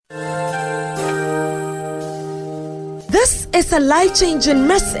is a life-changing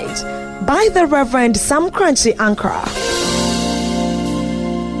message by the Reverend Korankye Ankrah.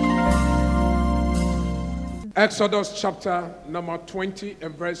 Exodus chapter number 20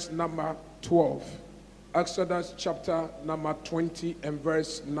 and verse number 12. Exodus chapter number 20 and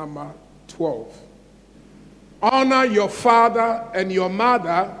verse number 12. Honor your father and your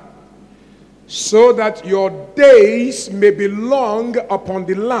mother, so that your days may be long upon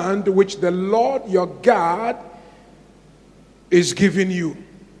the land which the Lord your God is giving you.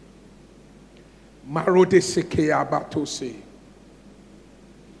 Marode sekeya batose.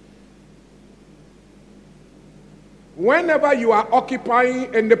 Whenever you are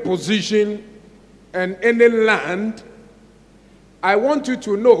occupying any position and any land, I want you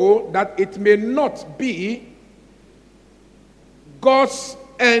to know that it may not be God's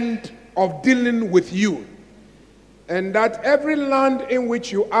end of dealing with you, and that every land in which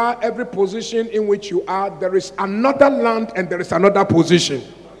you are, every position in which you are, there is another land and there is another position.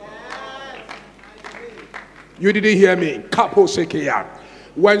 You didn't hear me. Kapo sekeya.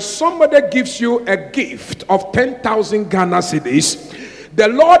 When somebody gives you a gift of 10,000 Ghana cedis, the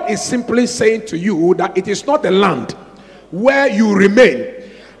Lord is simply saying to you that it is not a land where you remain,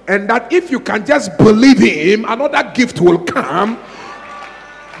 and that if you can just believe Him, another gift will come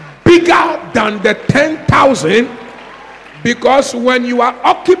bigger than the 10,000, because when you are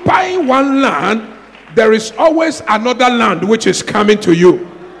occupying one land, there is always another land which is coming to you.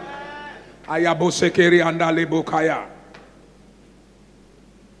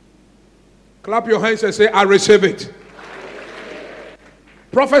 Clap your hands and say, I receive it.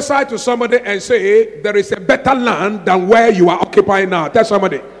 Prophesy to somebody and say, there is a better land than where you are occupying now. Tell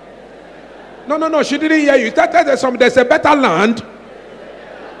somebody. No, she didn't hear you. Tell somebody, there's a better land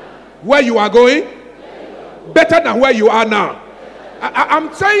where you are going, better than where you are now.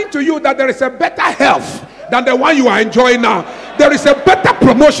 I'm saying to you that there is a better health than the one you are enjoying now. There is a better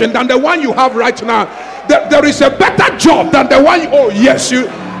promotion than the one you have right now. There is a better job than the one oh yes, you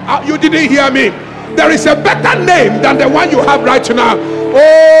didn't hear me. There is a better name than the one you have right now.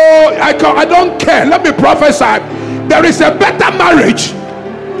 Oh, I don't care. Let me prophesy. There is a better marriage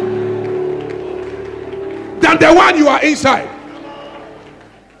than the one you are inside.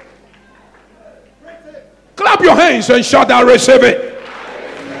 Clap your hands and shout, I receive it.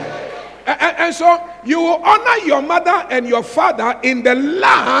 And so you will honor your mother and your father in the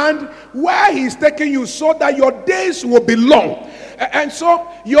land where He's taking you, so that your days will be long. And so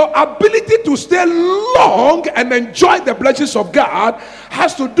your ability to stay long and enjoy the blessings of God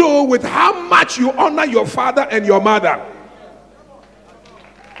has to do with how much you honor your father and your mother.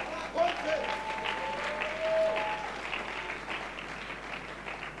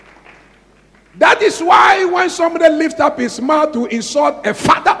 That is why when somebody lifts up his mouth to insult a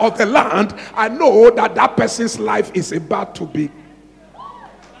father of the land, I know that that person's life is about to be.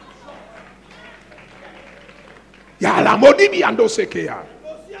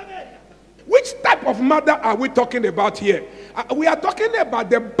 Which type of mother are we talking about here? We are talking about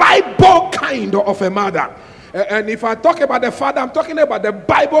the Bible kind of a mother. And if I talk about the father, I'm talking about the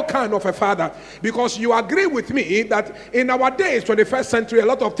Bible kind of a father. Because you agree with me that in our days, 21st century, a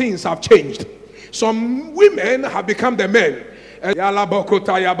lot of things have changed. Some women have become the men.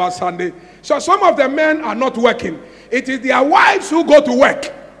 So some of the men are not working. It is their wives who go to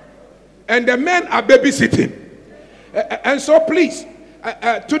work, and the men are babysitting. And so please,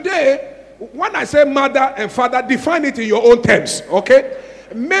 today, when I say mother and father, define it in your own terms, okay?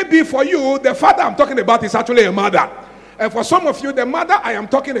 Maybe for you, the father I'm talking about is actually a mother. And for some of you, the mother I am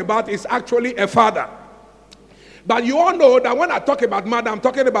talking about is actually a father. But you all know that when I talk about mother, I'm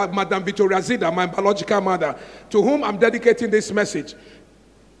talking about Madam Victoria Zida, my biological mother, to whom I'm dedicating this message.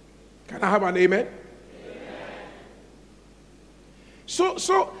 Can I have an amen?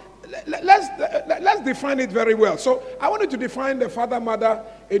 So let's define it very well. So I want you to define the father, mother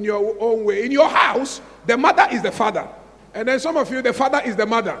in your own way. In your house, the mother is the father. And then some of you, the father is the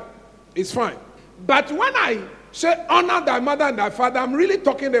mother. It's fine. But when I say honor thy mother and thy father, I'm really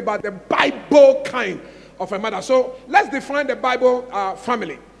talking about the Bible kind of a mother. So let's define the Bible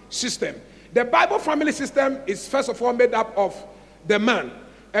family system. The Bible family system is first of all made up of the man.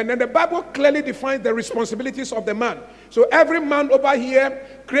 And then the Bible clearly defines the responsibilities of the man. So every man over here,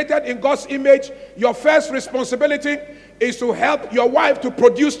 created in God's image, your first responsibility is to help your wife to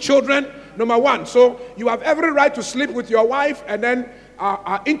produce children, number one. So you have every right to sleep with your wife and then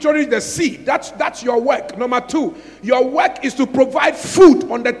introduce the seed. That's your work. Number two, your work is to provide food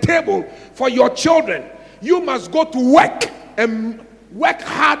on the table for your children. You must go to work and work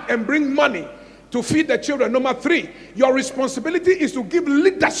hard and bring money to feed the children. Number 3, your responsibility is to give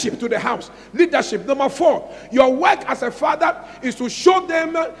leadership to the house. Leadership. Number 4, your work as a father is to show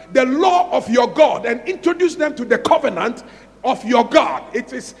them the law of your God and introduce them to the covenant of your God.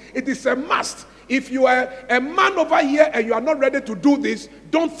 It is a must. If you are a man over here and you are not ready to do this,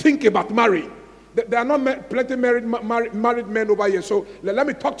 don't think about marrying. There are not plenty married men over here. So let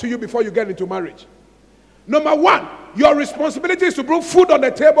me talk to you before you get into marriage. Number 1, your responsibility is to bring food on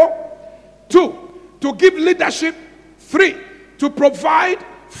the table. 2, to give leadership. 3, to provide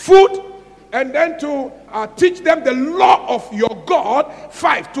food, and then to teach them the law of your God.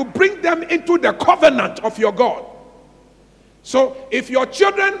 5, to bring them into the covenant of your God. So if your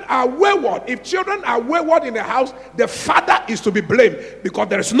children are wayward, if children are wayward in the house, the father is to be blamed, because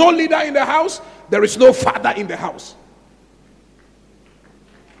there is no leader in the house, there is no father in the house.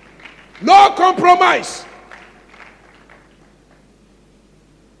 No compromise.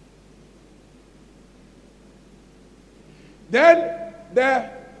 Then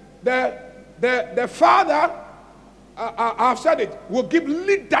the father, I've said it, will give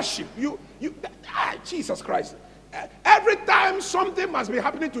leadership. Jesus Christ. Every time something must be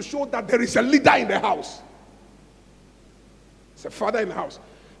happening to show that there is a leader in the house. It's a father in the house.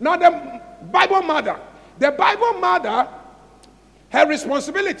 Now the Bible mother, her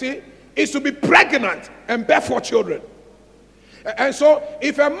responsibility is to be pregnant and bear 4 children. And so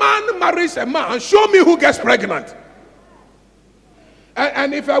if a man marries a man, show me who gets pregnant.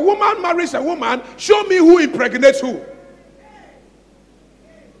 And if a woman marries a woman, show me who impregnates who.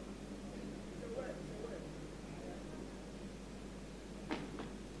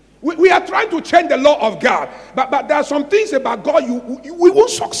 We are trying to change the law of God, but there are some things about God we won't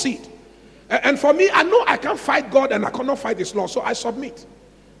succeed. And for me, I know I can't fight God and I cannot fight His law, so I submit.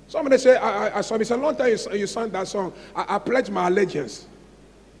 Somebody say, I submit. It's a long time you sang that song. I pledge my allegiance.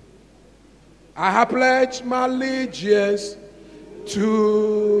 I have pledged my allegiance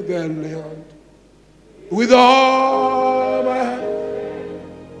to the Lord with all my heart,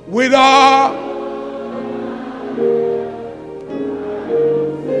 with all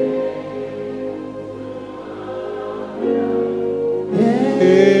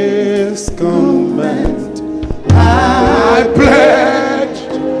His command. I pledge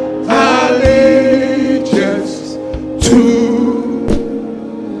allegiance to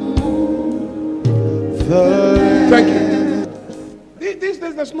the. Thank you. These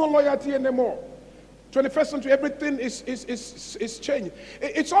days there's no loyalty anymore. 21st century, everything is changing.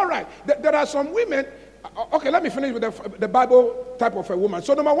 It's all right. There are some women. Okay, let me finish with the Bible type of a woman.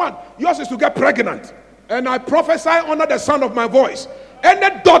 So number 1, yours is to get pregnant. And I prophesy under the sound of my voice.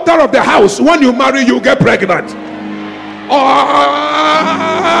 Any daughter of the house, when you marry, you get pregnant.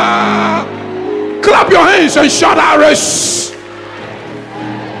 Clap your hands and shout Irish.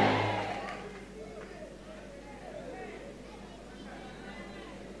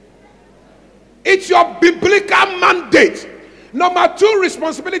 It's your biblical mandate. Number 2,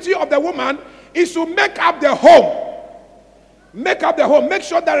 responsibility of the woman is to make up the home. Make up the home. Make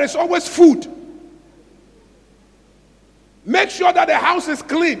sure there is always food. Make sure that the house is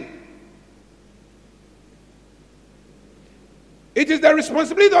clean. It is the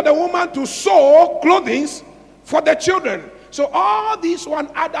responsibility of the woman to sew clothing for the children. So all these one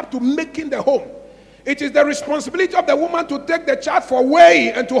add up to making the home. It is the responsibility of the woman to take the child for weighing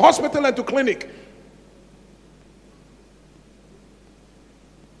and to hospital and to clinic.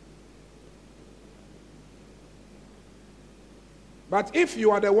 But if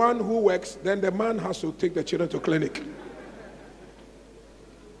you are the one who works, then the man has to take the children to clinic.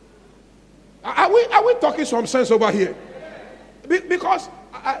 Are we talking some sense over here? Because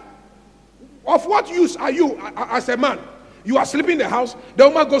of what use are you as a man? You are sleeping in the house, the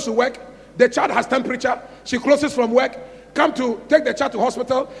woman goes to work, the child has temperature, she closes from work, come to take the child to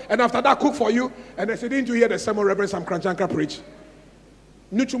hospital, and after that cook for you, and they say, didn't you hear the sermon Reverend Korankye Ankrah preach?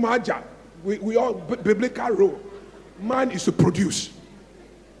 Nuchumaja, we all biblical rule. Man is to produce.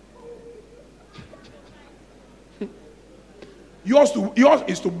 Yours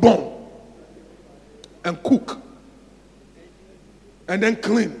is to burn and cook and then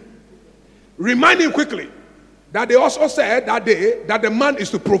clean. Remind him quickly that they also said that day that the man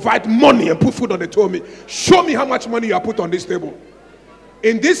is to provide money and put food on the table. Show me how much money you have put on this table.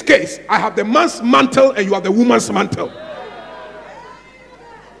 In this case, I have the man's mantle and you have the woman's mantle.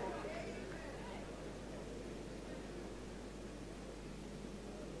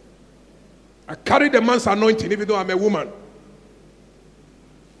 I carry the man's anointing even though I'm a woman.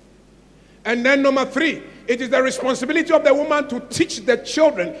 And then number 3, it is the responsibility of the woman to teach the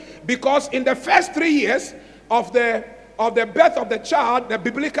children, because in the first 3 years of the birth of the child, the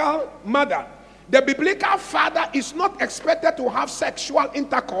biblical mother, the biblical father is not expected to have sexual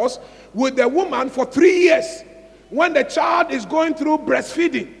intercourse with the woman for 3 years. When the child is going through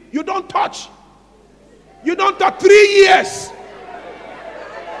breastfeeding, you don't touch. You don't touch. 3 years.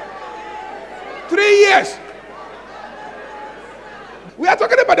 3 years. We are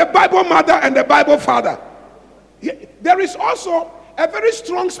talking about the Bible mother and the Bible father. There is also a very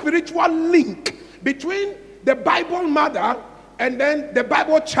strong spiritual link between the Bible mother and then the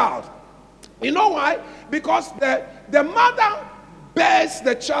Bible child. You know why? Because the mother bears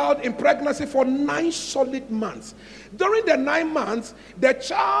the child in pregnancy for 9 solid months. During the 9 months, the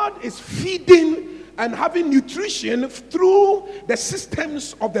child is feeding and having nutrition through the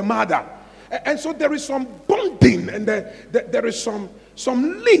systems of the mother. And so there is some bonding and there is some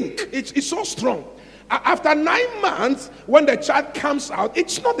link. It's so strong. After 9 months, when the child comes out,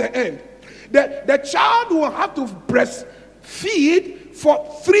 it's not the end. The child will have to breastfeed for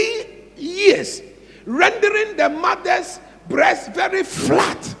 3 years, rendering the mother's breast very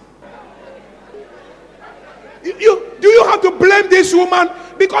flat. Do you have to blame this woman?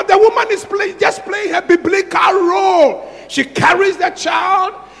 Because the woman is just playing her biblical role. She carries the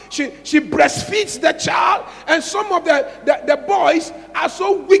child. She breastfeeds the child. And some of the boys are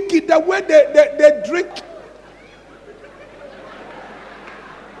so wicked the way they drink.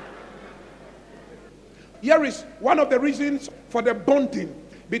 Here is one of the reasons for the bonding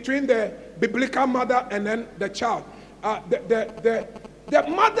between the biblical mother and then the child. The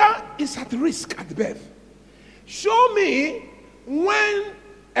mother is at risk at birth. Show me when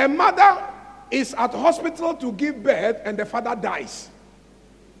a mother is at hospital to give birth and the father dies.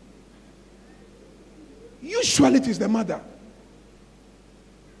 Usually it is the mother.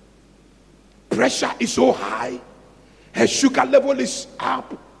 Pressure is so high. Her sugar level is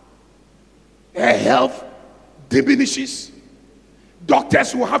up. Her health diminishes.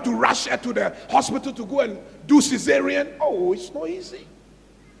 Doctors will have to rush her to the hospital to go and do cesarean. Oh, it's not easy.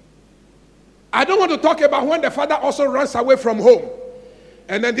 I don't want to talk about when the father also runs away from home.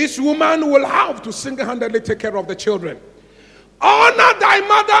 And then this woman will have to single-handedly take care of the children. Honor thy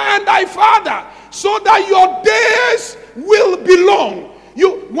mother and thy father, so that your days will be long.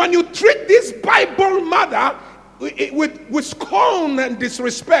 When you treat this Bible mother with scorn and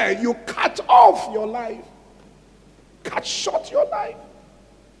disrespect, you cut off your life. Cut short your life.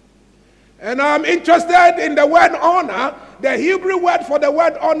 And I'm interested in the word honor. The Hebrew word for the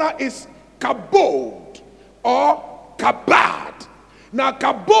word honor is kabod or kabad. Now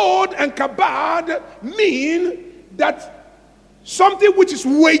kabod and kabad mean that something which is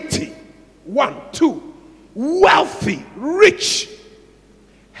weighty. 1, 2. Wealthy, rich,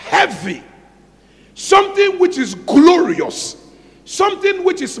 heavy. Something which is glorious. Something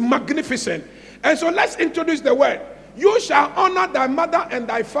which is magnificent. And so let's introduce the word. You shall honor thy mother and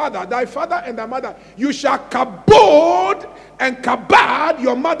thy father and thy mother. You shall kabod and kabad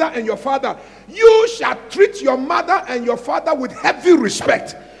your mother and your father. You shall treat your mother and your father with heavy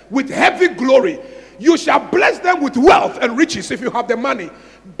respect, with heavy glory. You shall bless them with wealth and riches if you have the money.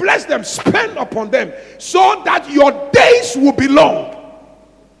 Bless them, spend upon them, so that your days will be long.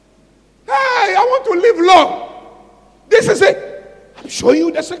 Hey, I want to live long. This is it. I'm showing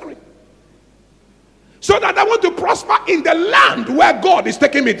you the secret. So that I want to prosper in the land where God is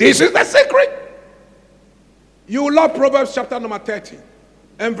taking me. This is the secret. You will love Proverbs chapter number 30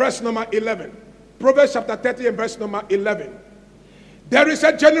 and verse number 11. Proverbs chapter 30 and verse number 11. There is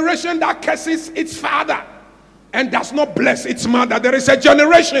a generation that curses its father and does not bless its mother. There is a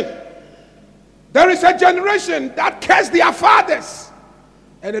generation. There is a generation that curse their fathers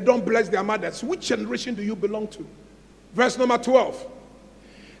and they don't bless their mothers. Which generation do you belong to? Verse number 12.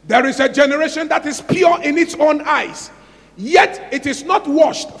 There is a generation that is pure in its own eyes, yet it is not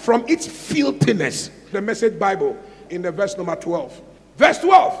washed from its filthiness. The Message Bible in the verse number 12. Verse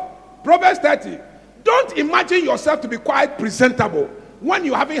 12, Proverbs 30. Don't imagine yourself to be quite presentable when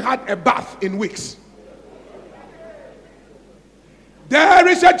you haven't had a bath in weeks. There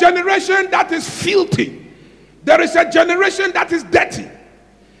is a generation that is filthy. There is a generation that is dirty.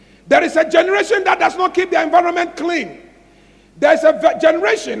 There is a generation that does not keep the environment clean. There's a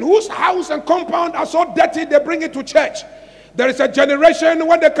generation whose house and compound are so dirty they bring it to church. There is a generation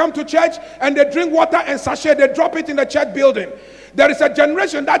when they come to church and they drink water and sachet, they drop it in the church building. There is a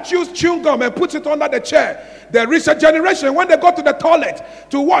generation that chews chewing gum and puts it under the chair. There is a generation when they go to the toilet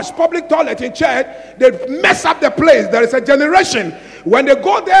to wash, public toilet in church, they mess up the place. There is a generation when they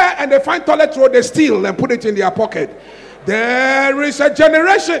go there and they find toilet roll, they steal and put it in their pocket. There is a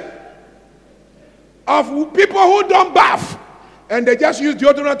generation of people who don't bath and they just use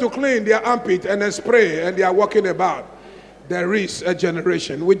deodorant to clean their armpit and then spray and they are walking about. There is a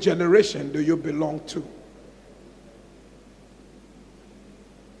generation. Which generation do you belong to?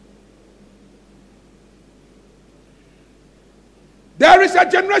 There is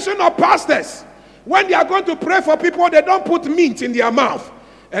a generation of pastors. When they are going to pray for people, they don't put mint in their mouth.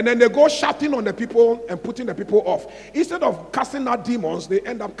 And then they go shouting on the people and putting the people off. Instead of casting out demons, they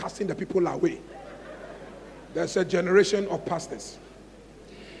end up casting the people away. There's a generation of pastors.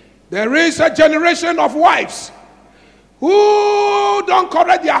 There is a generation of wives who don't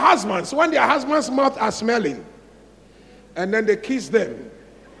correct their husbands when their husbands' mouth are smelling. And then they kiss them.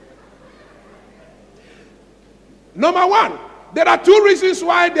 Number one, there are two reasons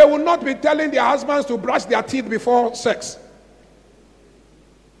why they will not be telling their husbands to brush their teeth before sex.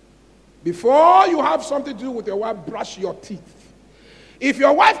 Before you have something to do with your wife, brush your teeth. If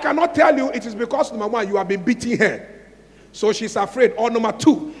your wife cannot tell you, it is because, number one, you have been beating her. So she's afraid. Or number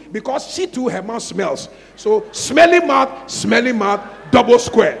two, because she too, her mouth smells. So smelly mouth, double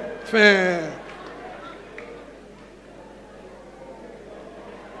square. Fair.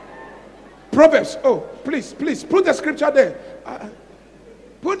 Proverbs. Oh, please, put the scripture there.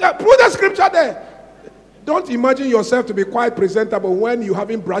 Put the scripture there. Don't imagine yourself to be quite presentable when you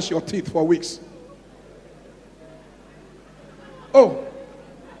haven't brushed your teeth for weeks. Oh,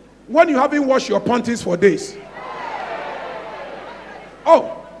 when you haven't washed your panties for days.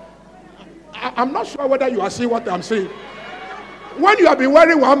 Oh, I'm not sure whether you are seeing what I'm saying. When you have been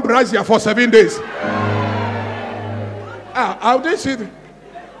wearing one brassiere for 7 days. I didn't see it.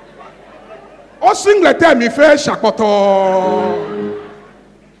 Oh, single time, me fair shakoto.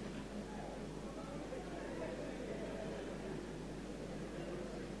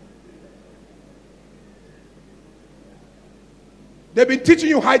 They've been teaching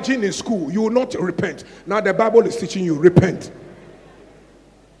you hygiene in school. You will not repent. Now the Bible is teaching you repent.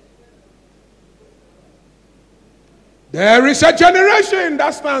 There is a generation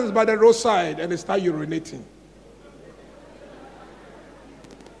that stands by the roadside and they start urinating.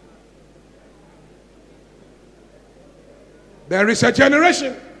 There is a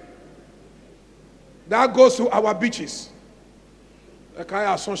generation that goes to our beaches.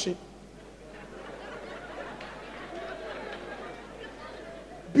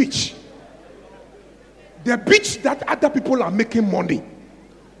 Beach. The beach that other people are making money.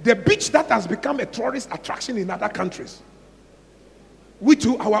 The beach that has become a tourist attraction in other countries. We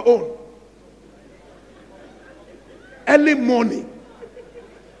to our own. Early morning.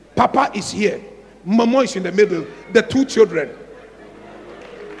 Papa is here. Mama is in the middle. The two children.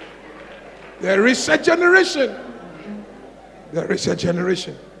 There is a generation. There is a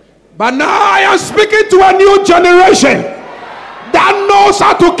generation. But now I am speaking to a new generation that knows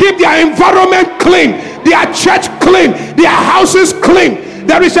how to keep their environment clean, their church clean, their houses clean.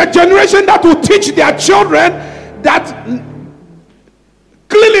 There is a generation that will teach their children that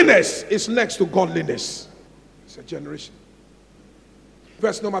cleanliness is next to godliness. It's a generation.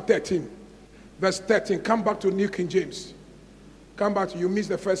 Verse number 13. Verse 13. Come back to New King James. Come back to, you missed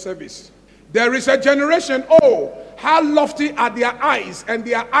the first service. There is a generation, oh, how lofty are their eyes, and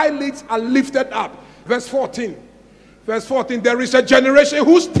their eyelids are lifted up. Verse 14. Verse 14. There is a generation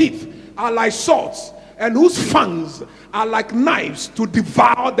whose teeth are like swords, and whose fangs are like knives to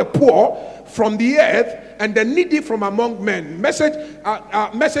devour the poor from the earth and the needy from among men. Message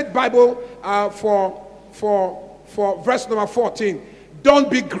Bible for verse number 14. Don't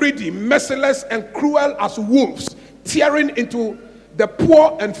be greedy, merciless, and cruel as wolves, tearing into the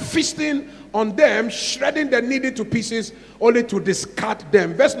poor and feasting on them, shredding the needy to pieces, only to discard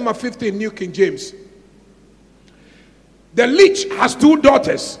them. Verse number 15, New King James. The leech has two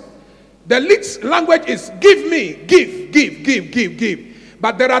daughters. The leech language is give me, give.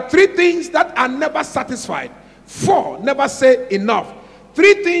 But there are three things that are never satisfied. 4 never say enough.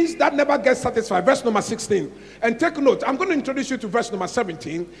 3 things that never get satisfied. Verse number 16. And take note, I'm going to introduce you to verse number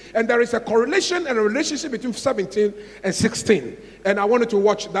 17. And there is a correlation and a relationship between 17 and 16. And I wanted to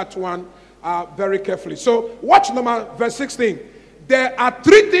watch that one very carefully. So watch verse 16. There are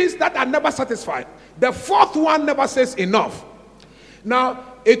 3 things that are never satisfied. The 4th one never says enough. Now,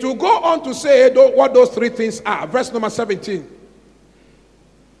 it will go on to say what those 3 things are. Verse number 17.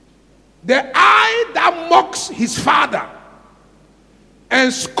 The eye that mocks his father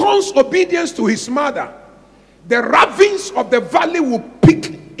and scorns obedience to his mother, the ravens of the valley will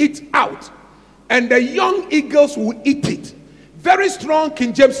pick it out, and the young eagles will eat it. Very strong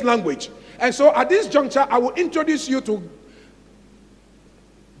King James language. And so at this juncture, I will introduce you to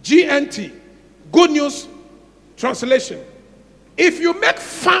GNT, Good News Translation. If you make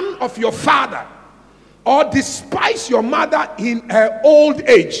fun of your father or despise your mother in her old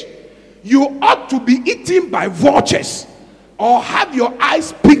age, you ought to be eaten by vultures or have your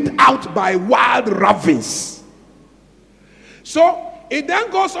eyes picked out by wild ravens. So it then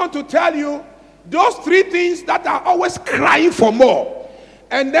goes on to tell you those three things that are always crying for more.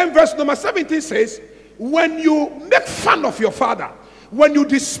 And then verse number 17 says, when you make fun of your father, when you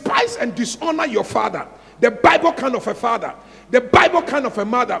despise and dishonor your father, the Bible kind of a father, the Bible kind of a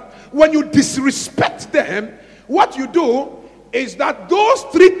mother, when you disrespect them, what you do is that those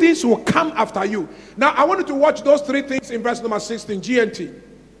three things will come after you. Now, I want you to watch those three things in verse number 16, GNT.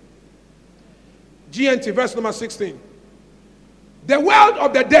 GNT, verse number 16. The world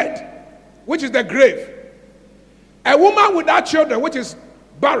of the dead, which is the grave. A woman without children, which is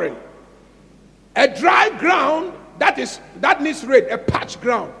barren. A dry ground that needs rain, a parched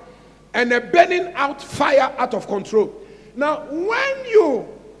ground. And a burning out fire out of control. Now, when you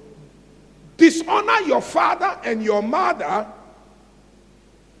dishonor your father and your mother,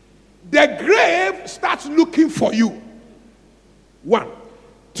 the grave starts looking for you. 1.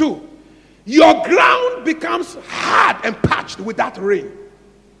 2. Your ground becomes hard and parched without rain.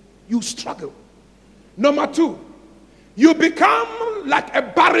 You struggle. Number 2. You become like a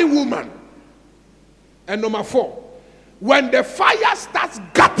barren woman. And number 4. When the fire starts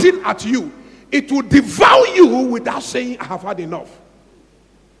gutting at you, it will devour you without saying, I have had enough.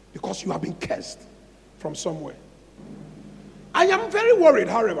 Because you have been cursed from somewhere. I am very worried,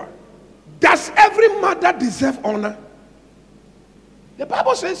 however. Does every mother deserve honor? The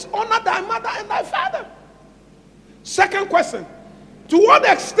Bible says, honor thy mother and thy father. Second question, to what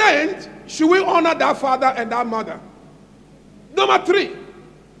extent should we honor that father and that mother? Number 3,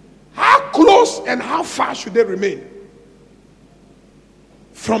 how close and how far should they remain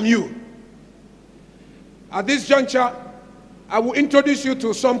from you? At this juncture, I will introduce you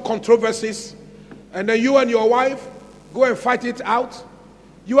to some controversies, and then you and your wife go and fight it out.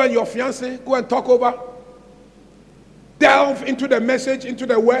 You and your fiance go and talk over. Delve into the message, into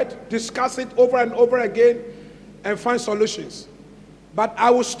the word, discuss it over and over again, and find solutions. But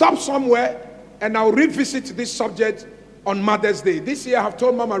I will stop somewhere, and I'll revisit this subject on Mother's Day. This year I have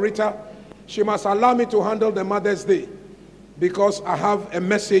told Mama Rita she must allow me to handle the Mother's Day because I have a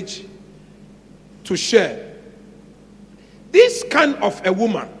message to share. This kind of a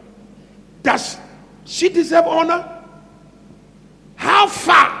woman, does she deserve honor? How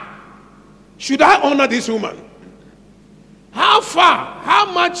far should I honor this woman? How far,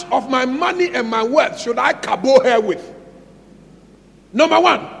 how much of my money and my wealth should I cabal her with? Number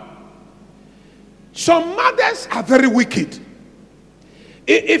 1, some mothers are very wicked.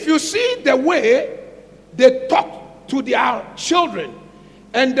 If you see the way they talk to their children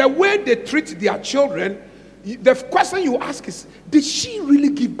and the way they treat their children, the question you ask is, did she really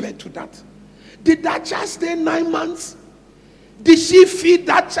give birth to that? Did that child stay 9 months? Did she feed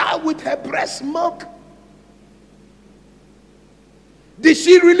that child with her breast milk? Did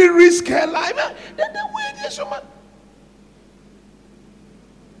she really risk her life? The way this woman.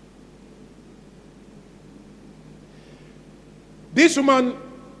 This woman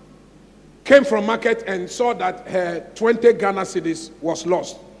came from market and saw that her 20 Ghana cedis was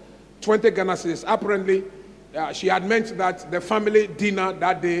lost. 20 Ghana cedis. Apparently, she had meant that the family dinner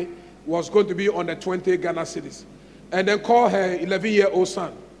that day was going to be on the 20 Ghana cedis. And then called her 11-year-old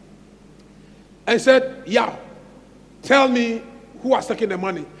son and said, yeah, tell me who has taken the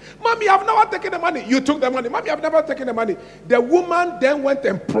money. Mommy, I've never taken the money. You took the money. Mommy, I've never taken the money. The woman then went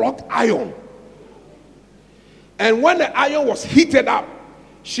and plucked iron. And when the iron was heated up,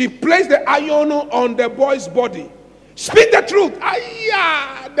 she placed the iron on the boy's body. Speak the truth.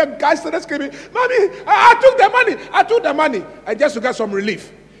 The guy started screaming, Mommy, I took the money. I took the money. And just to get some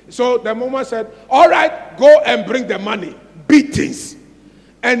relief. So the woman said, all right, go and bring the money. Beatings.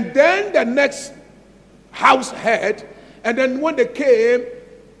 And then the next house head, and then when they came,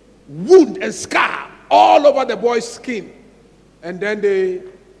 wound and scar all over the boy's skin. And then they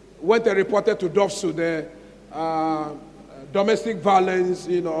went and reported to DOFSU, the domestic violence,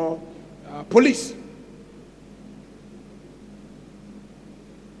 police.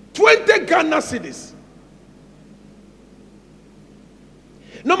 20 Ghana cedis.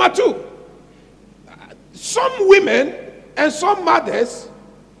 Number 2, some women and some mothers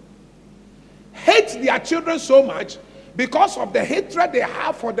hate their children so much because of the hatred they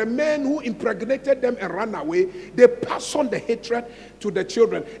have for the men who impregnated them and ran away. They pass on the hatred to the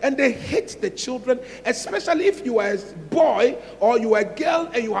children, and they hate the children, especially if you are a boy or you are a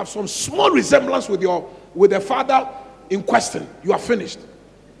girl and you have some small resemblance with the father in question. You are finished.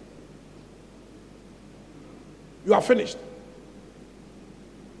 You are finished.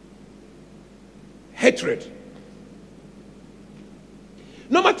 Hatred.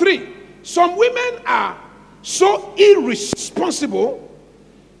 Number 3, some women are so irresponsible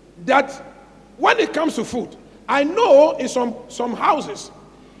that when it comes to food, I know in some houses,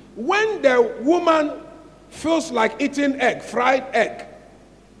 when the woman feels like eating egg, fried egg,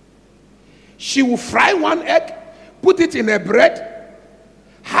 she will fry one egg, put it in a bread,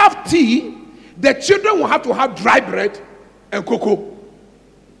 have tea. The children will have to have dry bread and cocoa.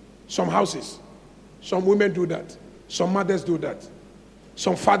 Some houses, some women do that. Some mothers do that.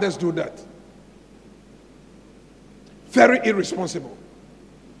 Some fathers do that. Very irresponsible.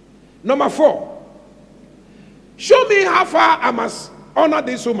 Number 4, show me how far I must honor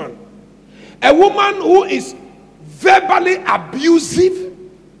this woman. A woman who is verbally abusive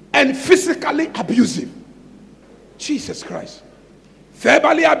and physically abusive. Jesus Christ.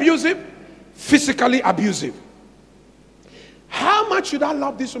 Verbally abusive, physically abusive. How much should I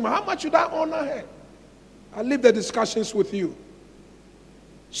love this woman? How much should I honor her? I'll leave the discussions with you.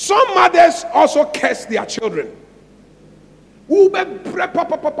 Some mothers also curse their children. About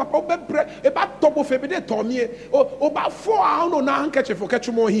 4 hours on a handkerchief for catch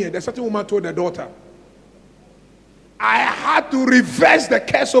more here. The certain woman told the daughter, I had to reverse the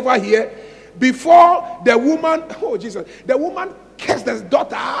curse over here before the woman, oh Jesus, the woman cursed the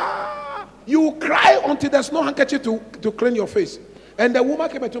daughter. You cry until there's no handkerchief to clean your face. And the woman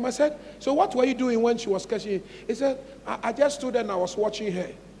came to me and said, so what were you doing when she was cursing? He said, I just stood there and I was watching her.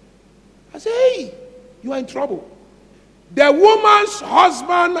 I said, hey, you are in trouble. The woman's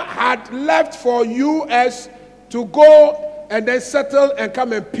husband had left for US to go and then settle and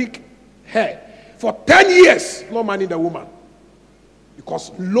come and pick her. For 10 years, no money the woman.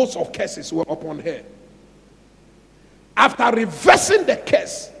 Because loads of curses were upon her. After reversing the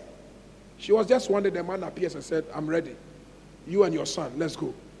curse, she was just one day, the man appears and said, I'm ready. You and your son, let's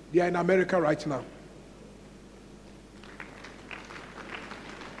go. They are in America right now.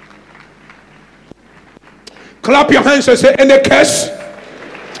 Clap your hands and say, any curse,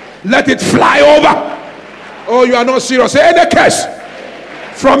 let it fly over. Oh, you are not serious. Say, any curse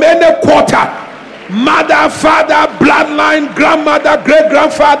from any quarter, mother, father, bloodline, grandmother, great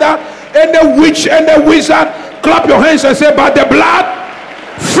grandfather, any witch, any wizard, clap your hands and say, by the blood,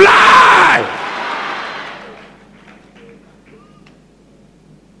 fly.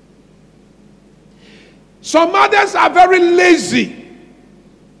 Some mothers are very lazy.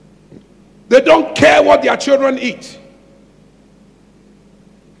 They don't care what their children eat.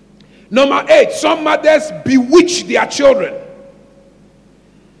 Number 8, some mothers bewitch their children.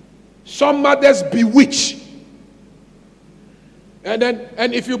 Some mothers bewitch. And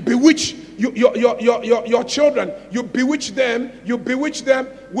if you bewitch your children, you bewitch them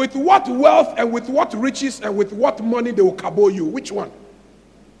with what wealth and with what riches and with what money they will cabo you. Which one?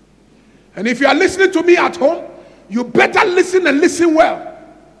 And if you are listening to me at home, you better listen and listen well.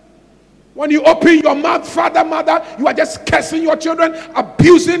 When you open your mouth, father, mother, you are just cursing your children,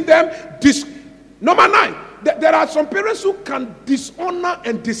 abusing them. Number 9, there are some parents who can dishonor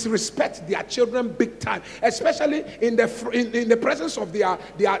and disrespect their children big time, especially in the presence of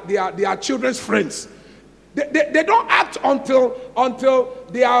their children's friends. They don't act until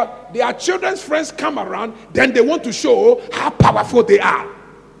their children's friends come around, then they want to show how powerful they are.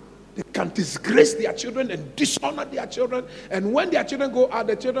 They can disgrace their children and dishonor their children. And when their children go out,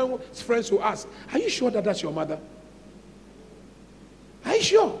 the children's friends will ask, are you sure that that's your mother? Are you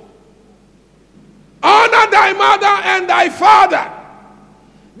sure? Honor thy mother and thy father,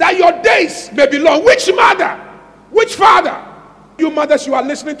 that your days may be long. Which mother? Which father? You mothers, you are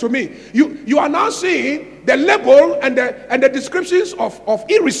listening to me. You are now seeing the label and the descriptions of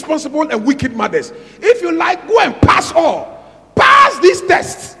irresponsible and wicked mothers. If you like, go and pass all. Pass these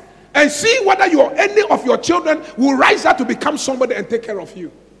tests. And see whether any of your children will rise up to become somebody and take care of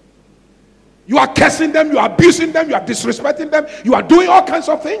you. You are cursing them, you are abusing them, you are disrespecting them, you are doing all kinds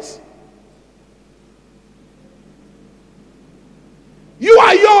of things. You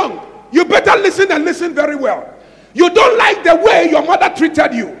are young. You better listen and listen very well. You don't like the way your mother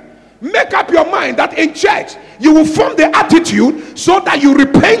treated you. Make up your mind that in church you will form the attitude so that you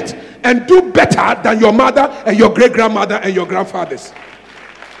repent and do better than your mother and your great grandmother and your grandfathers.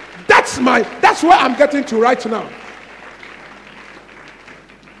 That's where I'm getting to right now.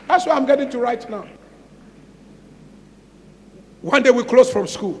 That's where I'm getting to right now. One day we closed from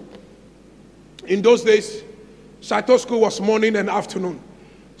school. In those days, Saito school was morning and afternoon.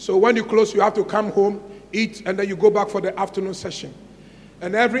 So when you close, you have to come home, eat, and then you go back for the afternoon session.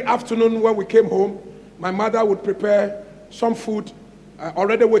 And every afternoon when we came home, my mother would prepare some food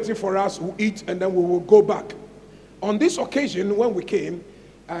already waiting for us. We'll eat, and then we will go back. On this occasion, when we came,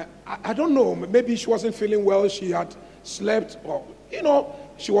 I don't know, maybe she wasn't feeling well, she had slept, or,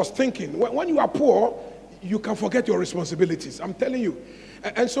 she was thinking. When you are poor, you can forget your responsibilities. I'm telling you.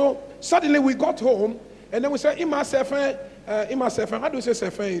 And so suddenly we got home, and then we said, Ima Sefen, how do you say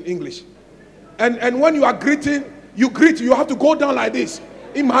Sefen in English? And when you are greeting, you have to go down like this.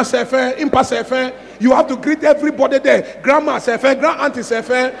 Ima Sefen, Impa Sefen. You have to greet everybody there. Grandma Sefen, Grand Auntie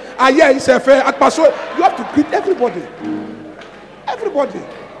Sefen, Aye Sefen, Akpaso. You have to greet everybody. Everybody.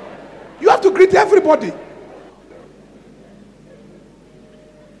 You have to greet everybody.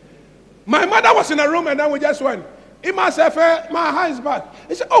 My mother was in a room, and then we just went, Ima Sefen, my hair is bad.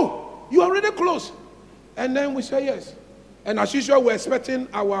 He said, oh, you are already close. And then we said, yes. And as usual, we're expecting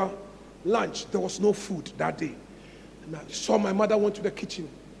our lunch. There was no food that day. And I saw my mother went to the kitchen.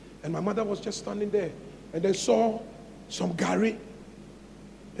 And my mother was just standing there. And then saw some gari.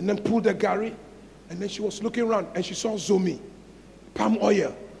 And then pulled the gari. And then she was looking around. And she saw zomi, palm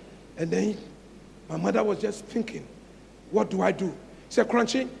oil. And then my mother was just thinking, what do I do? She said,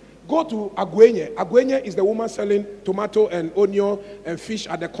 Korankye, go to Agwenye. Agwenye is the woman selling tomato and onion and fish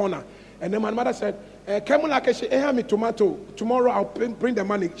at the corner. And then my mother said, me tomato. Tomorrow I'll bring the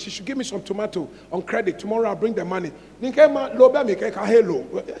money. She should give me some tomato on credit. Tomorrow I'll bring the money. Hey,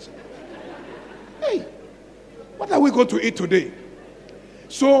 what are we going to eat today?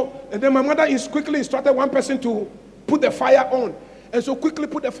 So, and then my mother quickly instructed one person to put the fire on. And so quickly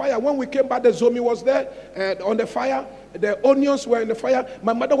put the fire. When we came back, the zomi was there on the fire. The onions were in the fire.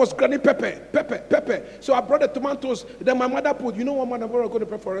 My mother was grinding pepper. So I brought the tomatoes. Then my mother put, you know what mother was going to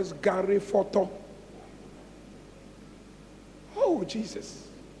prepare for us? Gari photo. Oh, Jesus.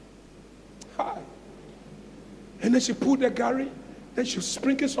 Hi. And then she put the gari. Then she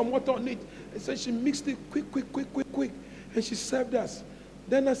sprinkled some water on it. And so she mixed it quick. And she served us.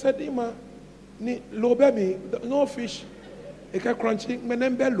 Then I said, Ima, no fish.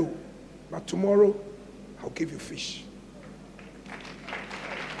 But tomorrow, I'll give you fish.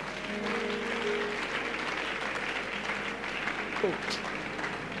 Oh.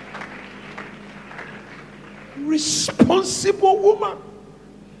 Responsible woman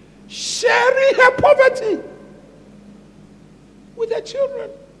sharing her poverty with her children.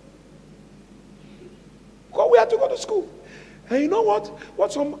 Because we had to go to school. And you know what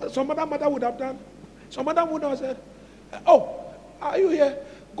some other mother would have done? Some other would have said, oh, are you here?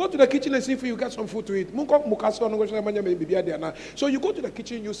 Go to the kitchen and see if you get some food to eat. So you go to the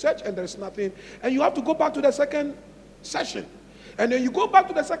kitchen, you search, and there's nothing. And you have to go back to the second session. And then you go back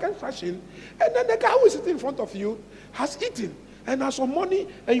to the second session, and then the guy who is sitting in front of you has eaten and has some money,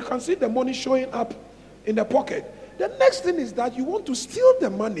 and you can see the money showing up in the pocket. The next thing is that you want to steal the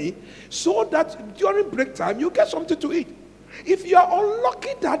money so that during break time you get something to eat. If you are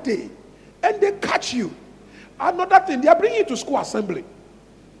unlucky that day and they catch you, another thing, they are bringing you to school assembly.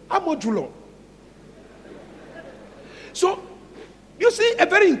 I'm a Julo. So, you see, a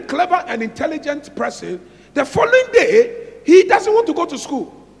very clever and intelligent person, the following day, he doesn't want to go to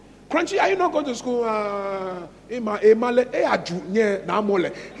school. Korankye, are you not going to school?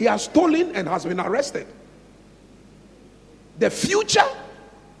 He has stolen and has been arrested. The future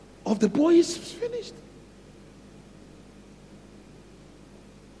of the boy is finished.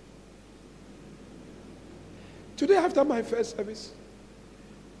 Today, after my first service,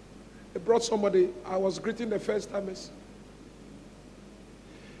 they brought somebody. I was greeting the first timers.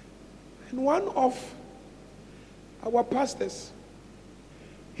 And one of our pastors,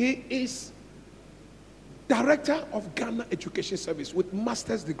 he is director of Ghana Education Service with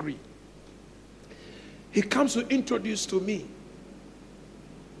master's degree. He comes to introduce to me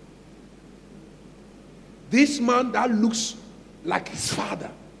this man that looks like his father.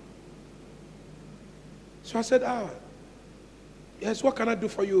 So I said, yes, what can I do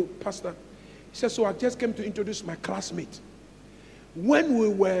for you, Pastor? He said, so I just came to introduce my classmate. When we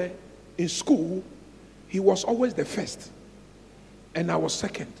were in school, he was always the first, and I was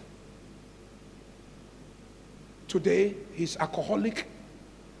second. Today, he's alcoholic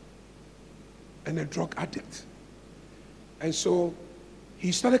and a drug addict. And so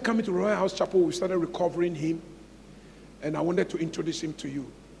he started coming to Royalhouse Chapel. We started recovering him, and I wanted to introduce him to you.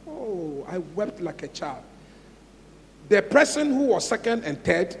 Oh, I wept like a child. The person who was second and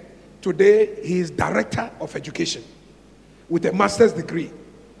third, today he is director of education with a master's degree.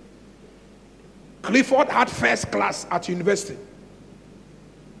 Clifford had first class at university.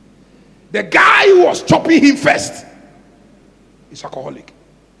 The guy who was chopping him first is alcoholic.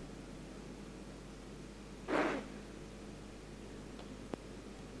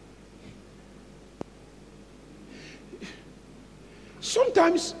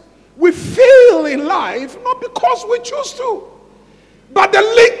 Sometimes we fail in life not because we choose to, but the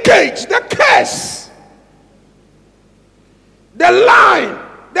linkage, the curse, the line,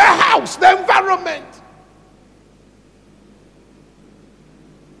 the house, the environment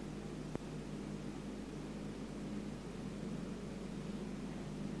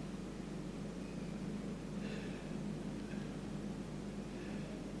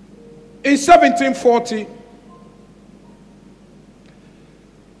In 1740,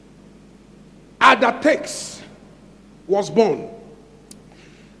 Ada was born.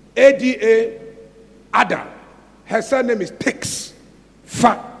 Ada, Ada. Her surname is Tex.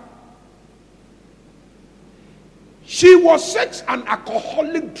 Fa. She was such an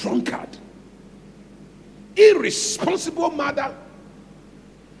alcoholic drunkard, irresponsible mother,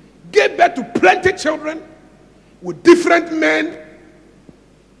 gave birth to plenty children with different men.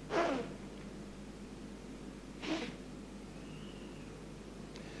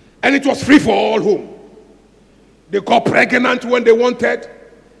 And it was free for all home. They got pregnant when they wanted.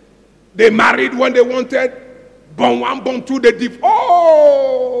 They married when they wanted. Born one, born two, they divorced.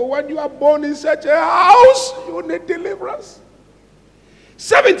 Oh, when you are born in such a house, you need deliverance.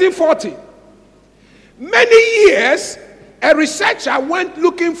 1740. Many years, a researcher went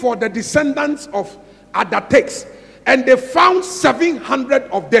looking for the descendants of Ada, and they found 700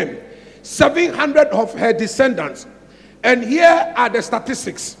 of them. 700 of her descendants. And here are the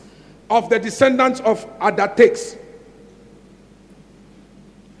statistics of the descendants of Ada.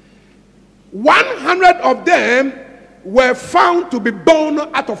 100 of them were found to be born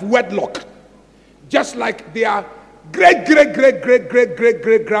out of wedlock, just like their great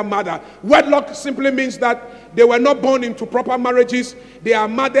grandmother. Wedlock simply means that they were not born into proper marriages. Their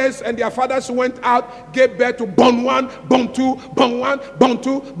mothers and their fathers went out, gave birth to born one, born two, born one, born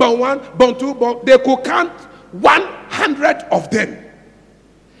two, born one, born two. They could count 100 of them.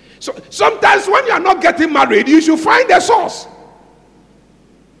 So sometimes when you are not getting married, you should find the source.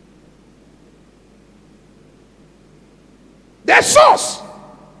 The source.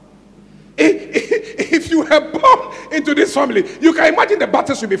 If you were born into this family, you can imagine the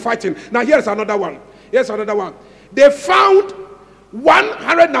battles you'll be fighting. Now here's another one. They found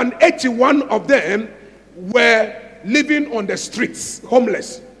 181 of them were living on the streets,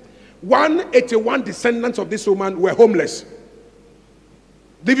 homeless. 181 descendants of this woman were homeless,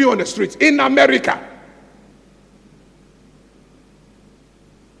 living on the streets in America.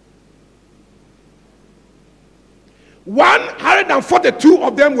 $142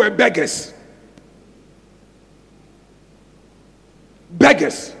 of them were beggars.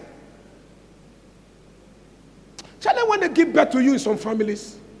 Charlie, when they give birth to you in some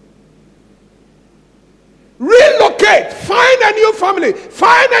families, relocate, find a new family,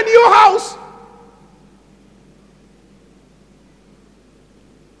 find a new house.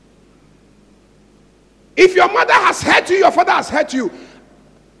 If your mother has hurt you, your father has hurt you,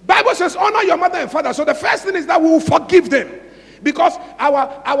 Bible says honor your mother and father. So the first thing is that we will forgive them, because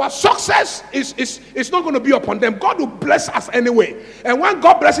our success is not going to be upon them. God will bless us anyway, and when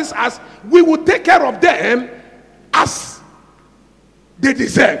God blesses us, we will take care of them as they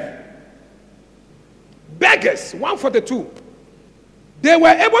deserve. Beggars, 142. They were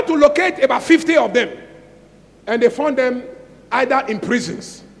able to locate about 50 of them, and they found them either in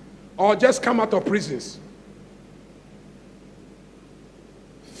prisons or just come out of prisons.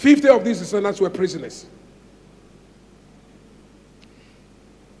 50 of these descendants were prisoners.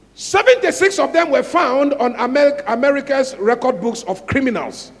 76 of them were found on America's record books of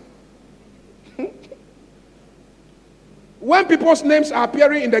criminals. When people's names are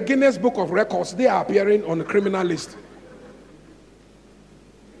appearing in the Guinness Book of Records, they are appearing on the criminal list.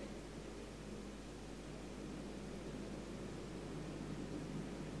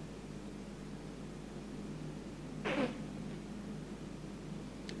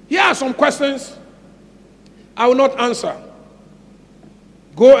 Here are some questions I will not answer.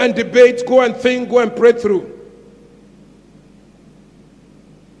 Go and debate, go and think, go and pray through.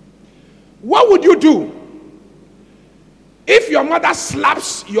 What would you do if your mother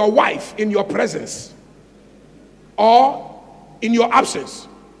slaps your wife in your presence or in your absence?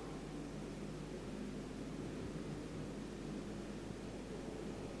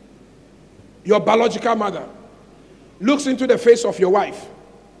 Your biological mother looks into the face of your wife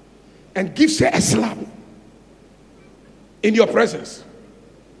and gives her a slap in your presence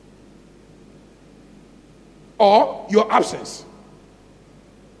or your absence.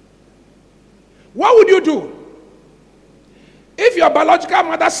 What would you do if your biological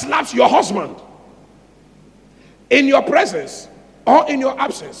mother slaps your husband in your presence or in your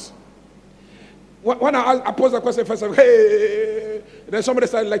absence? When I posed the question first, hey, then somebody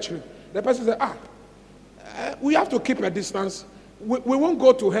started lecturing. The person said, we have to keep a distance. We won't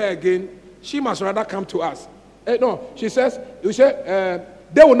go to her again. She must rather come to us. No, she says,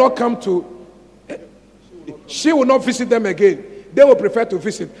 they will not come to, she will not visit them again. They will prefer to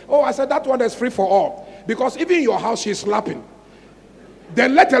visit. Oh, I said, that one is free for all. Because even in your house, she's slapping.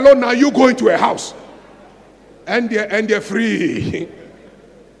 Then let alone now you go into a house. And they're free.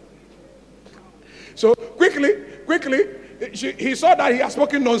 So quickly, he saw that he had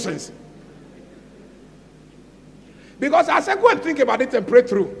spoken nonsense. Because I said, go and think about it and pray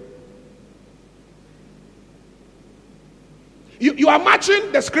through. You are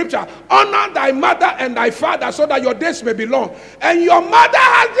matching the scripture. Honor thy mother and thy father so that your days may be long. And your mother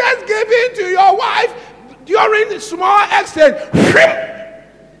has just given to your wife during small exchange.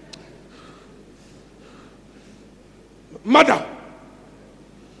 Mother.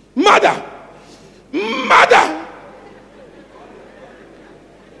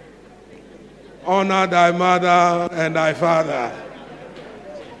 Honor thy mother and thy father.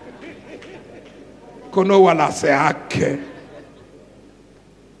 Kono wala se ake.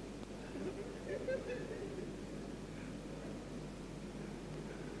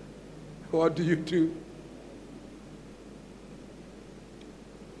 What do you do?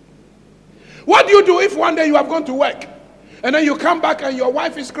 What do you do if one day you have gone to work and then you come back and your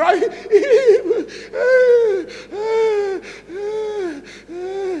wife is crying?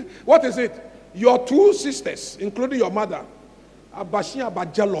 What is it? Your two sisters, including your mother, abashia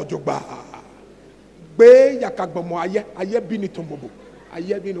bajalo jogba. Be yakagbomo aye bini tombobo.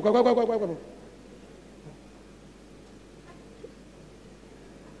 Aye bini.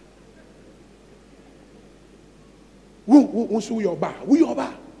 Who your ba?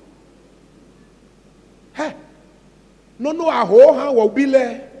 Hey, no aho ha wo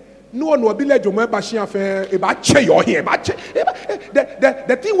bile. No one will be like Joma Bashia fair about che your here.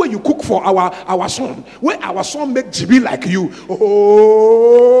 The thing where you cook for our son, where our son make GB like you.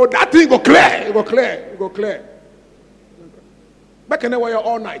 Oh, that thing go clear. Back in the way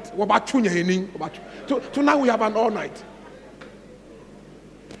all night. What about tonight we have an all night.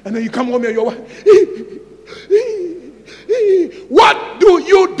 And then you come home and you're what do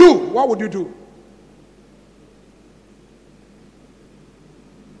you do? What would you do?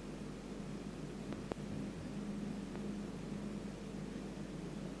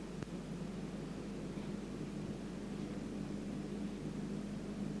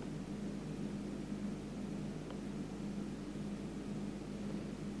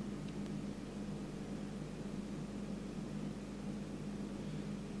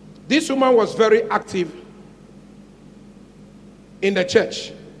 This woman was very active in the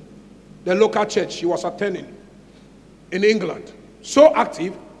church, the local church she was attending in England. So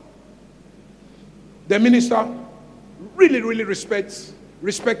active, the minister really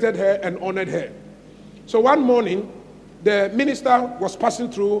respected her and honored her. So one morning, the minister was passing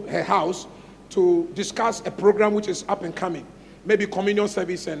through her house to discuss a program which is up and coming, maybe communion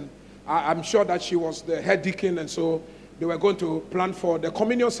service, and I'm sure that she was the head deacon, and so they were going to plan for the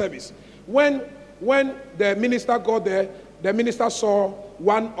communion service. When the minister got there, the minister saw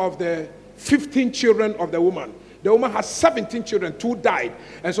one of the 15 children of the woman. The woman has 17 children, 2 died.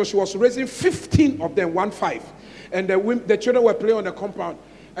 And so she was raising 15 of them, 1-5. And the children were playing on the compound.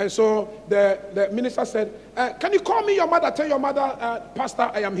 And so the minister said, can you call me your mother? Tell your mother,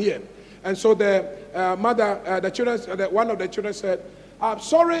 Pastor, I am here. And so the mother, one of the children said,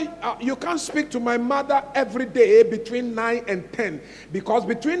 sorry, you can't speak to my mother every day between 9 and 10. Because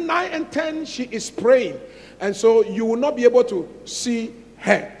between 9 and 10, she is praying. And so you will not be able to see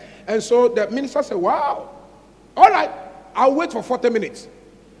her. And so the minister said, wow, all right, I'll wait for 40 minutes.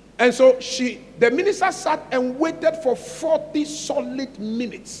 And so the minister sat and waited for 40 solid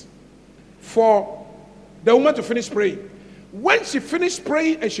minutes for the woman to finish praying. When she finished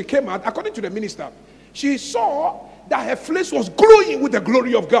praying and she came out, according to the minister, she saw that her flesh was glowing with the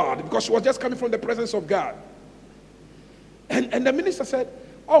glory of God because she was just coming from the presence of God. And the minister said,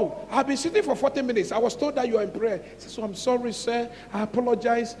 oh, I've been sitting for 40 minutes. I was told that you are in prayer. He said, so I'm sorry, sir. I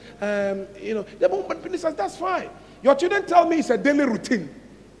apologize. The minister says, that's fine. Your children tell me it's a daily routine.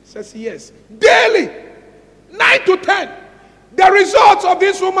 He says, yes. Daily. 9 to 10. The results of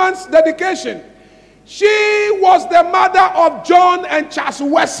this woman's dedication. She was the mother of John and Charles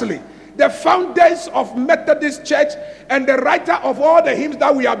Wesley, the founders of Methodist Church and the writer of all the hymns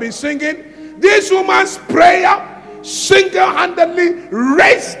that we have been singing. This woman's prayer single-handedly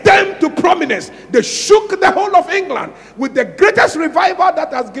raised them to prominence. They shook the whole of England with the greatest revival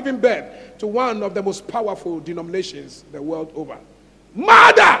that has given birth to one of the most powerful denominations the world over.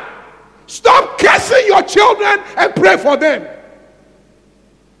 Mother, stop cursing your children and pray for them.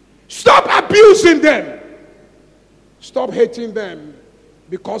 Stop abusing them. Stop hating them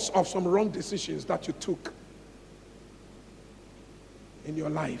because of some wrong decisions that you took in your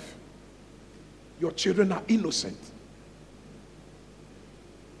life. Your children are innocent.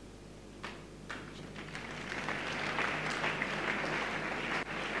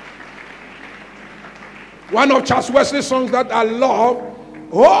 One of Charles Wesley's songs that I love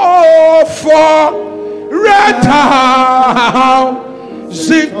Oh, for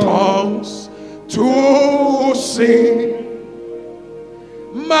 1,000 tongues to sing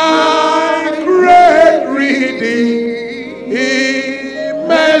my great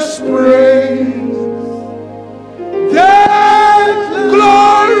Redeemer's praise. The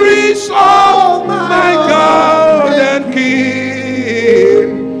glories of my God and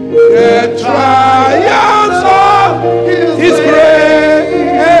King, the triumphs of His grace,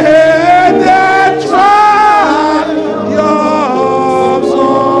 the triumphs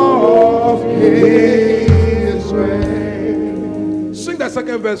of His grace. Sing that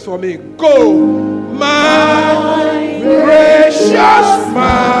second verse for me. Go, my gracious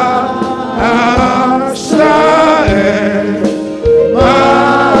Master and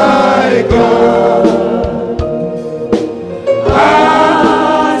my God.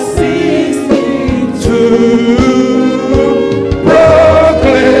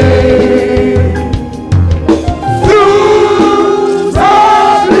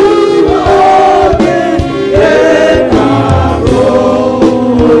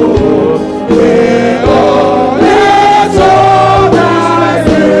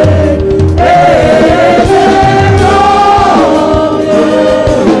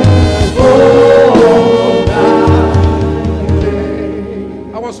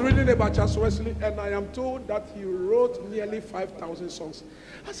 And I am told that he wrote nearly 5,000 songs.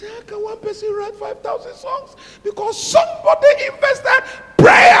 I said, how can one person write 5,000 songs? Because somebody invested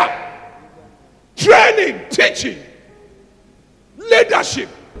prayer, training, teaching, leadership.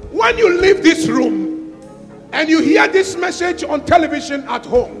 When you leave this room and you hear this message on television at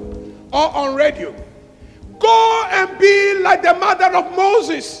home or on radio, go and be like the mother of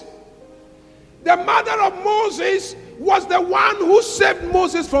Moses. The mother of Moses was the one who saved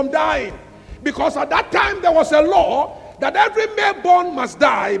Moses from dying. Because at that time there was a law that every male born must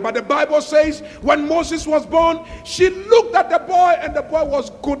die. But the Bible says when Moses was born, she looked at the boy and the boy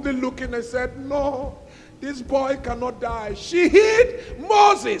was goodly looking and said, no, this boy cannot die. She hid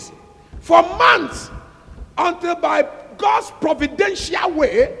Moses for months until by God's providential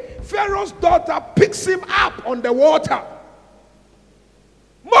way, Pharaoh's daughter picks him up on the water.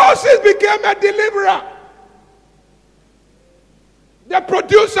 Moses became a deliverer. The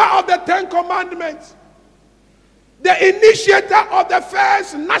producer of the 10 Commandments, the initiator of the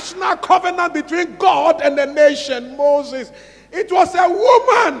first national covenant between God and the nation, Moses. It was a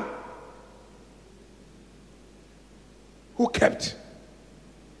woman who kept.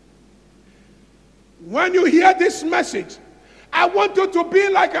 When you hear this message, I want you to be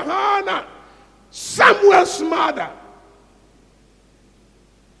like Hannah, Samuel's mother.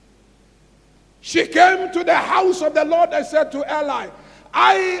 She came to the house of the Lord and said to Eli,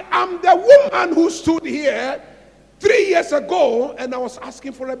 I am the woman who stood here 3 years ago and I was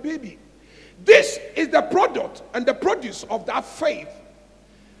asking for a baby. This is the product and the produce of that faith.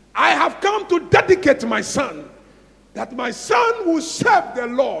 I have come to dedicate my son, that my son will serve the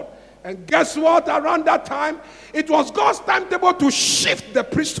Lord. And guess what? Around that time, it was God's timetable to shift the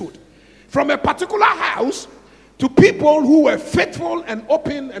priesthood from a particular house to people who were faithful and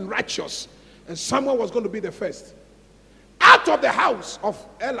open and righteous. And Samuel was going to be the first out of the house of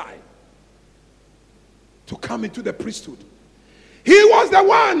Eli to come into the priesthood. He was the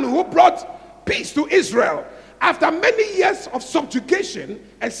one who brought peace to Israel after many years of subjugation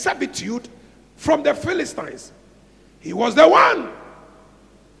and servitude from the Philistines. He was the one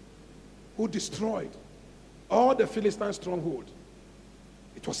who destroyed all the Philistine stronghold.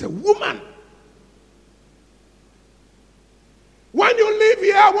 It was a woman. When you leave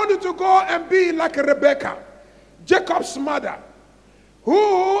here, I want you to go and be like Rebecca, Jacob's mother,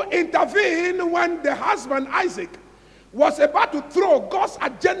 who intervened when the husband Isaac was about to throw God's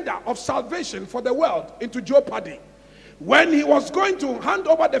agenda of salvation for the world into jeopardy. When he was going to hand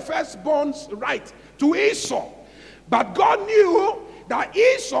over the firstborn's right to Esau. But God knew that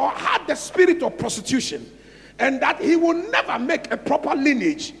Esau had the spirit of prostitution and that he will never make a proper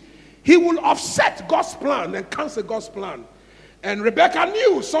lineage. He will offset God's plan and cancel God's plan. And Rebekah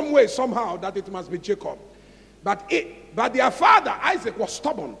knew some way, somehow, that it must be Jacob. But their father, Isaac, was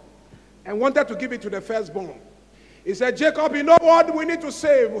stubborn and wanted to give it to the firstborn. He said, Jacob, you know what? We need to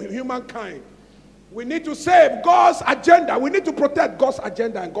save humankind. We need to save God's agenda. We need to protect God's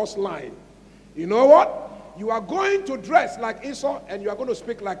agenda and God's line. You know what? You are going to dress like Esau and you are going to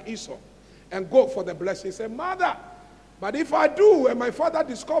speak like Esau and go for the blessing. He said, Mother, but if I do and my father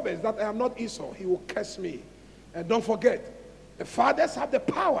discovers that I am not Esau, he will curse me. And don't forget, the fathers have the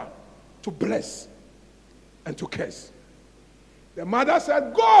power to bless and to curse. The mother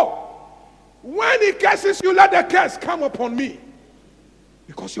said, go. When he curses you, let the curse come upon me.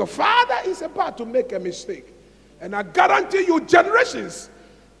 Because your father is about to make a mistake. And I guarantee you, generations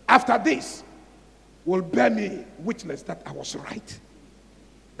after this will bear me witness that I was right.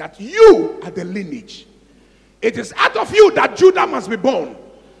 That you are the lineage. It is out of you that Judah must be born.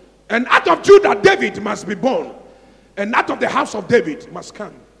 And out of Judah, David must be born. And out of the house of David must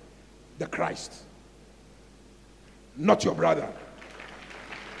come the Christ. Not your brother.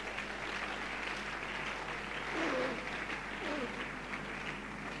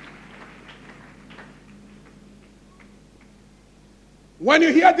 When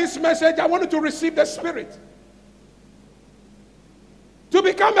you hear this message, I want you to receive the Spirit. To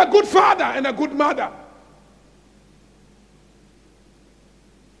become a good father and a good mother.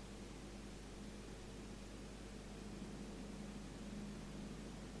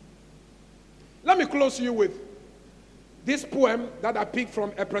 Let me close you with this poem that I picked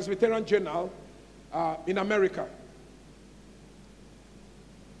from a Presbyterian journal in America.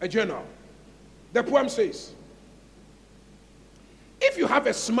 A journal. The poem says, if you have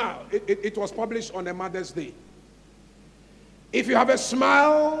a smile, it was published on a Mother's Day. If you have a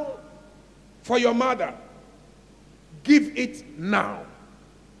smile for your mother, give it now.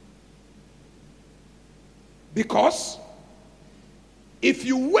 Because if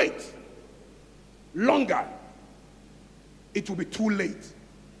you wait longer, it will be too late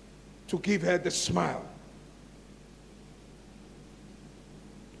to give her the smile.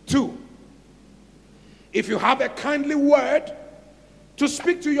 2, if you have a kindly word to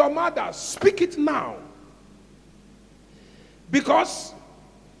speak to your mother, speak it now. Because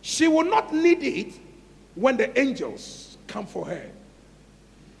she will not need it when the angels come for her.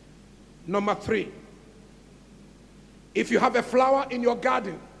 Number 3, if you have a flower in your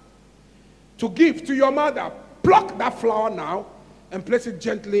garden to give to your mother, pluck that flower now and place it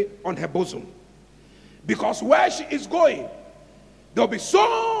gently on her bosom. Because where she is going, there'll be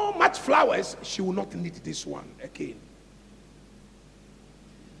so much flowers, she will not need this one again.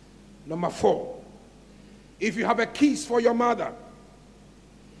 Number 4, if you have a kiss for your mother,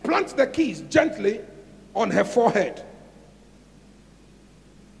 plant the kiss gently on her forehead.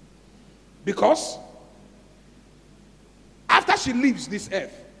 Because after she leaves this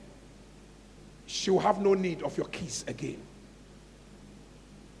earth, she will have no need of your kiss again.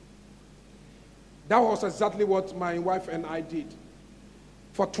 That was exactly what my wife and I did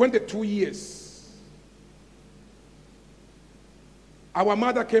for 22 years. Our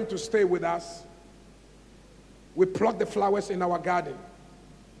mother came to stay with us. We plucked the flowers in our garden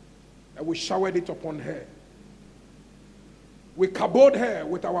and we showered it upon her. We caballed her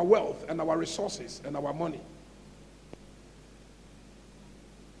with our wealth and our resources and our money.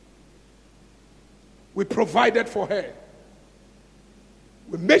 We provided for her.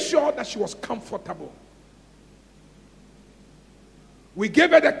 We made sure that she was comfortable. We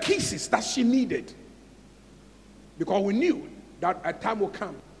gave her the kisses that she needed. Because we knew that a time will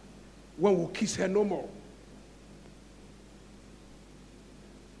come when we'll kiss her no more.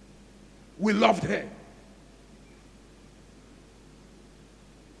 We loved her.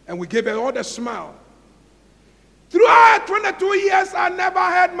 And we gave her all the smile. Throughout 22 years, I never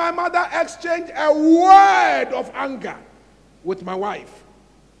heard my mother exchange a word of anger with my wife,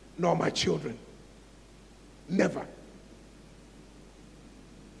 nor my children. Never.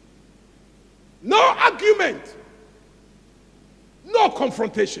 No argument. No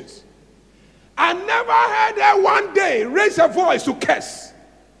confrontations. I never heard her one day raise her voice to curse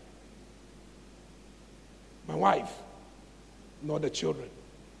my wife, nor the children,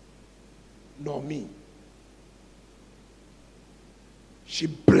 nor me. She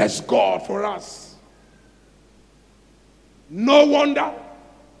blessed God for us. No wonder,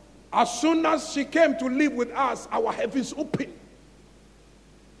 as soon as she came to live with us, our heavens opened.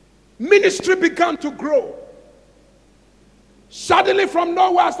 Ministry began to grow. Suddenly from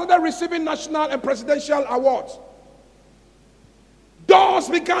nowhere, I started receiving national and presidential awards. Doors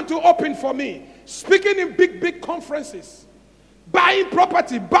began to open for me. Speaking in big conferences. Buying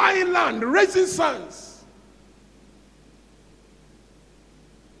property, buying land, raising sons.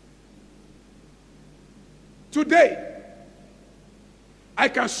 Today, I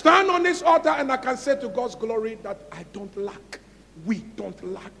can stand on this altar and I can say to God's glory that I don't lack. We don't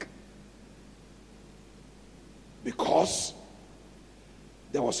lack. Because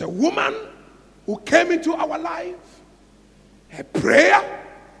there was a woman who came into our life. Her prayer,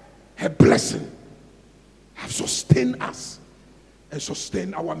 her blessing have sustained us and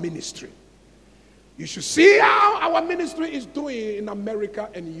sustained our ministry. You should see how our ministry is doing in America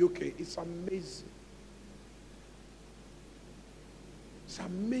and UK. It's amazing. It's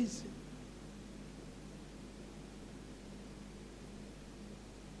amazing.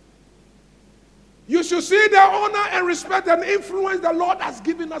 You should see the honor and respect and influence the Lord has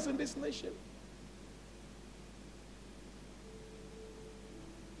given us in this nation.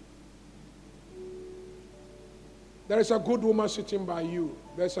 There is a good woman sitting by you.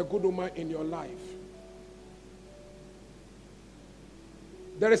 There's a good woman in your life.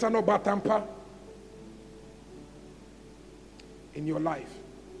 There is an Obatampa in your life.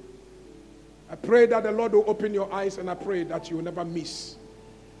 I pray that the Lord will open your eyes, and I pray that you will never miss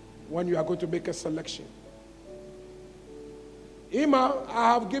when you are going to make a selection. Ima,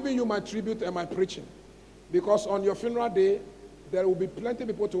 I have given you my tribute and my preaching, because on your funeral day, there will be plenty of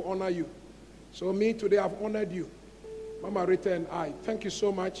people to honor you. So me, today, I've honored you. Mama Rita and I, thank you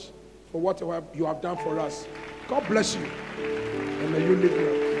so much for what you have done for us. God bless you, and may you live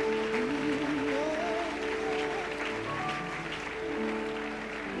well.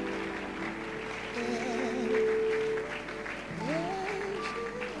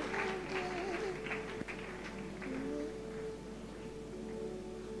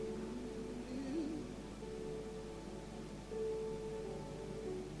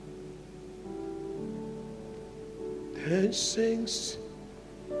 And sings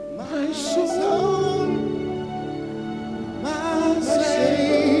my soul, my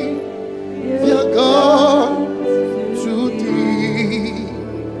Savior God, to thee.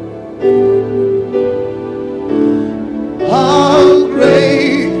 How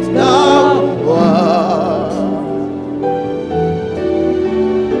great thou art!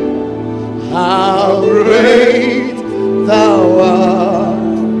 How great thou art!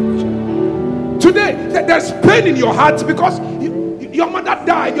 Today, there's pain in your heart because your mother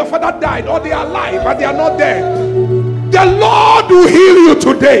died, your father died, or they are alive but they are not there. The Lord will heal you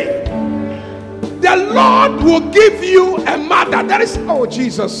today. The Lord will give you a mother. There is, oh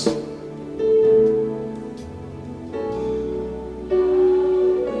Jesus.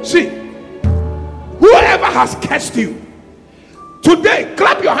 See, whoever has cursed you, today,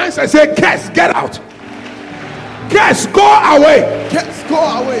 clap your hands and say, curse, get out. Curse, go away. Curse, go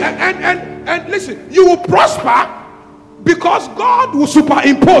away. And listen, you will prosper because God will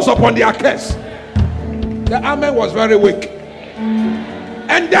superimpose upon their curse. The amen was very weak.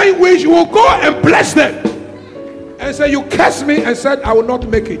 And then we will go and bless them and say, you cursed me and said I will not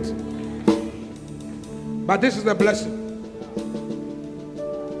make it. But this is the blessing.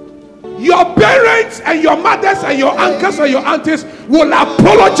 Your parents and your mothers and your uncles and your aunties will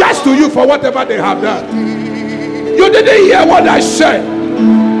apologize to you for whatever they have done. You didn't hear what I said.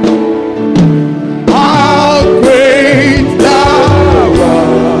 How great thou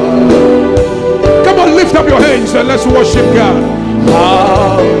art. Come on, lift up your hands and let's worship God.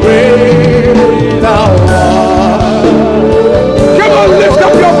 How great thou art. Come on, lift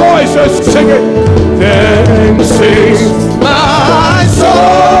up your voice and sing it. Then sings my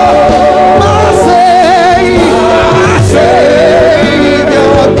soul, my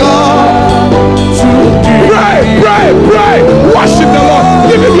Savior God, to thee. Pray, worship the Lord.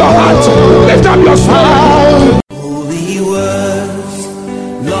 Give him your heart. Lift up your smile. Holy words,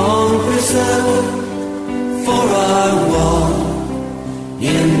 long preserved for our walk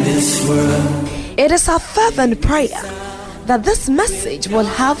in this world. It is our fervent prayer that this message will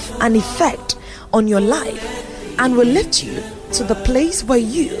have an effect on your life and will lift you to the place where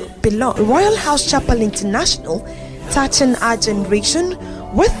you belong. Royalhouse Chapel International, touching our generation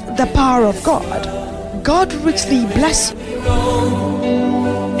with the power of God. God richly bless you.